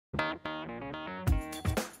Hi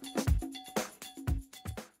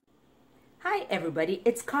everybody,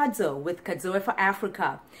 it's Kadzo with Kadzo for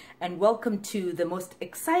Africa, and welcome to the most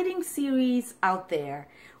exciting series out there,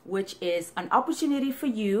 which is an opportunity for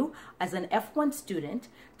you as an F1 student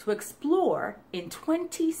to explore in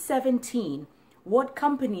 2017 what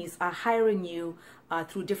companies are hiring you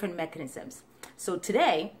through different mechanisms. So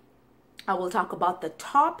today I will talk about the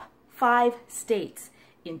top 5 states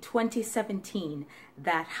in 2017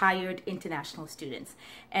 that hired international students.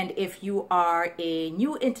 And if you are a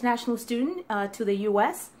new international student to the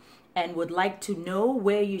US and would like to know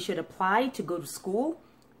where you should apply to go to school,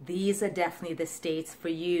 these are definitely the states for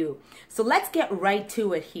you. So let's get right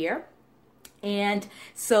to it here. And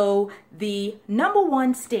so the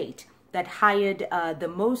 #1 state that hired the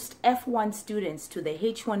most F1 students to the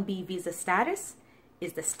H-1B visa status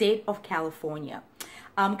is the state of California.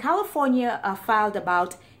 California filed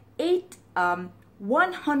about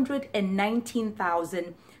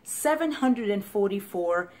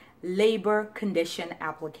 119,744 labor condition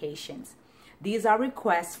applications. These are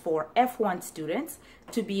requests for F1 students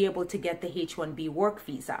to be able to get the H-1B work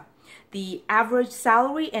visa. The average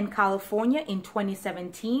salary in California in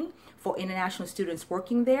 2017 for international students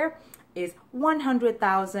working there is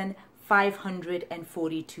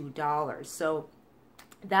 $100,542. So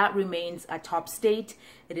that remains a top state.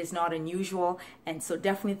 It is not unusual, and so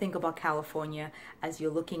definitely think about California as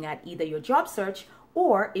you're looking at either your job search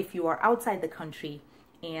or if you are outside the country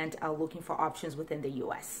and are looking for options within the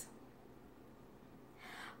US.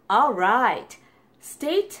 All right,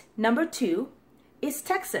 state #2 is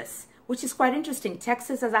Texas, which is quite interesting.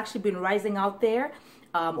 Texas has actually been rising out there.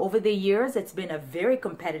 Over the years, it's been a very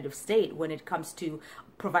competitive state when it comes to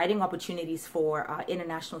providing opportunities for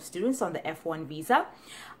international students on the F1 visa.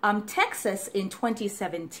 Texas in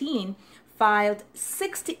 2017 filed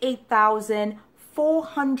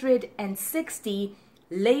 68,460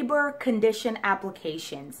 labor condition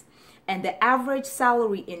applications, and the average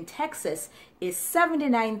salary in Texas is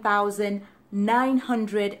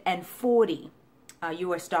 $79,940.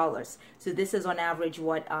 US dollars. So this is on average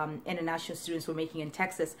what international students were making in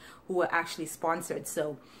Texas who were actually sponsored.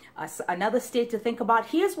 So another state to think about.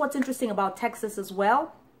 Here's what's interesting about Texas as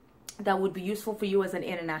well that would be useful for you as an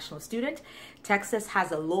international student. Texas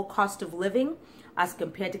has a low cost of living as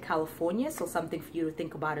compared to California, so something for you to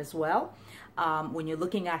think about as well. When you're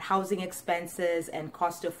looking at housing expenses and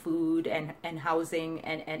cost of food and housing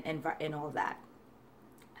and all that.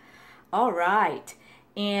 All right,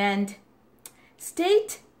 and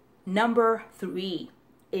state #3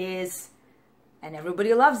 is, and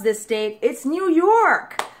everybody loves this state, it's New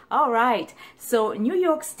York. All right, so New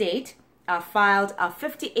York State filed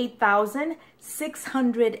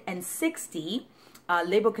 58,660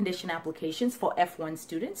 labor condition applications for F1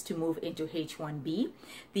 students to move into H-1B.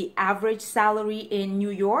 The average salary in New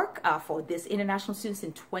York for this international students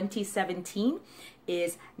in 2017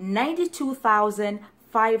 is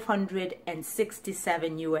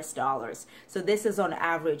 $92,567 US dollars. So this is on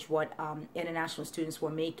average what international students were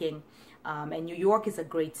making. And New York is a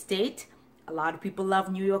great state. A lot of people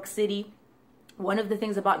love New York City. One of the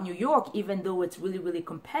things about New York, even though it's really, really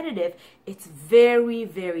competitive, it's very,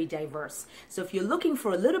 very diverse. So if you're looking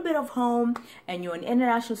for a little bit of home and you're an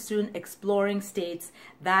international student exploring states,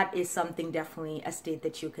 that is something, definitely a state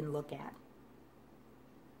that you can look at.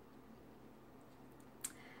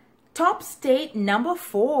 Top state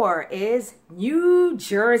 #4 is New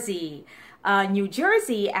Jersey. New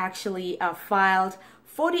Jersey actually filed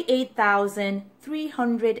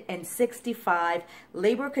 48,365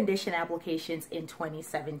 labor condition applications in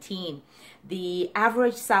 2017. The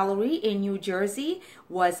average salary in New Jersey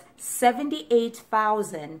was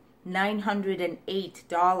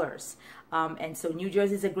 $78,908. And so New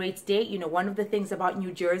Jersey is a great state. You know, one of the things about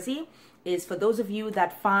New Jersey is, for those of you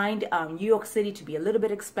that find New York City to be a little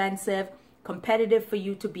bit expensive, competitive for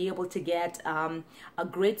you to be able to get a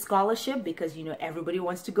great scholarship, because you know everybody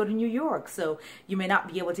wants to go to New York, so you may not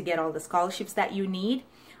be able to get all the scholarships that you need.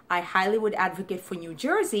 I highly would advocate for New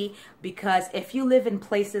Jersey, because if you live in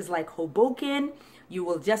places like Hoboken, you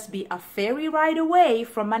will just be a ferry ride away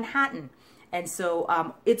from Manhattan, and so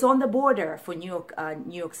it's on the border for New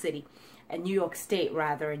York City. And New York State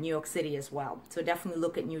rather, and New York City as well. So definitely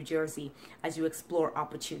look at New Jersey as you explore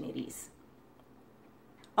opportunities.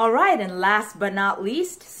 All right, and last but not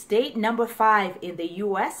least, state #5 in the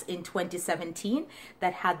US in 2017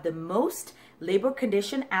 that had the most labor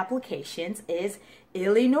condition applications is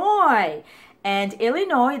Illinois. And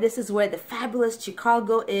Illinois, this is where the fabulous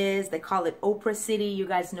Chicago is. They call it Oprah City. You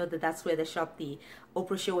guys know that that's where they shot the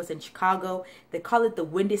Oprah show was in Chicago. They call it the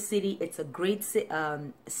Windy City. It's a great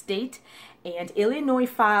state. And Illinois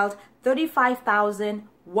filed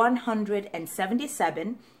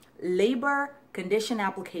 35,177 labor condition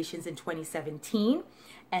applications in 2017,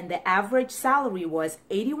 and the average salary was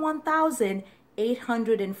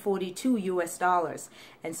 81,842 US dollars.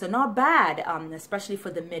 And so not bad, especially for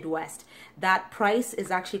the Midwest. That price is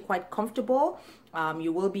actually quite comfortable.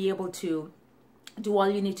 You will be able to do all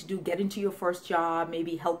you need to do, get into your first job,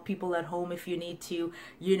 maybe help people at home if you need to,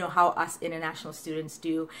 you know how us international students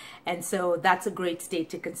do. And so that's a great state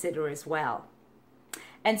to consider as well.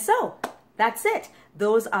 And so that's it.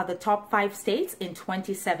 Those are the top 5 states in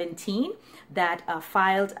 2017 that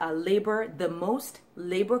filed the most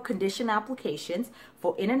labor condition applications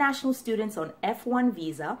for international students on F1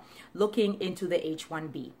 visa looking into the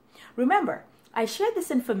H1B. Remember, I shared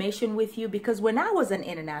this information with you because when I was an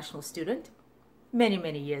international student,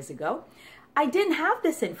 many years ago, I didn't have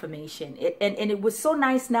this information. And it was so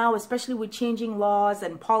nice now, especially with changing laws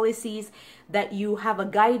and policies, that you have a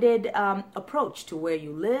guided approach to where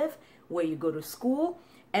you live, where you go to school,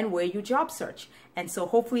 and where you job search. And so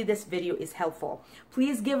hopefully this video is helpful.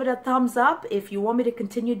 Please give it a thumbs up if you want me to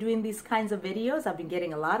continue doing these kinds of videos. I've been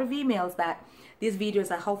getting a lot of emails that these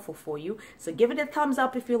videos are helpful for you. So give it a thumbs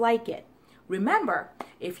up if you like it. Remember,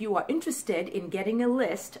 if you are interested in getting a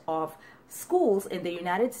list of schools in the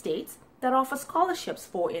United States that offer scholarships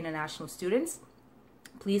for international students,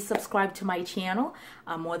 please subscribe to my channel.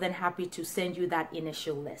 I'm more than happy to send you that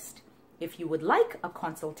initial list. If you would like a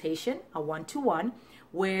consultation, a one-to-one,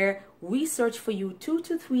 where we search for you 2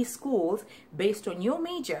 to 3 schools based on your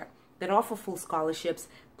major that offer full scholarships,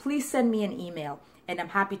 please send me an email and I'm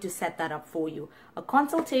happy to set that up for you. A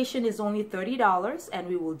consultation is only $30 and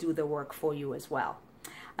we will do the work for you as well.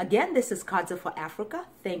 Again, this is Kadzo for Africa.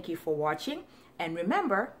 Thank you for watching. And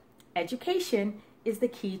remember, education is the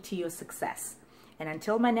key to your success. And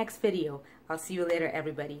until my next video, I'll see you later,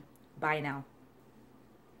 everybody. Bye now.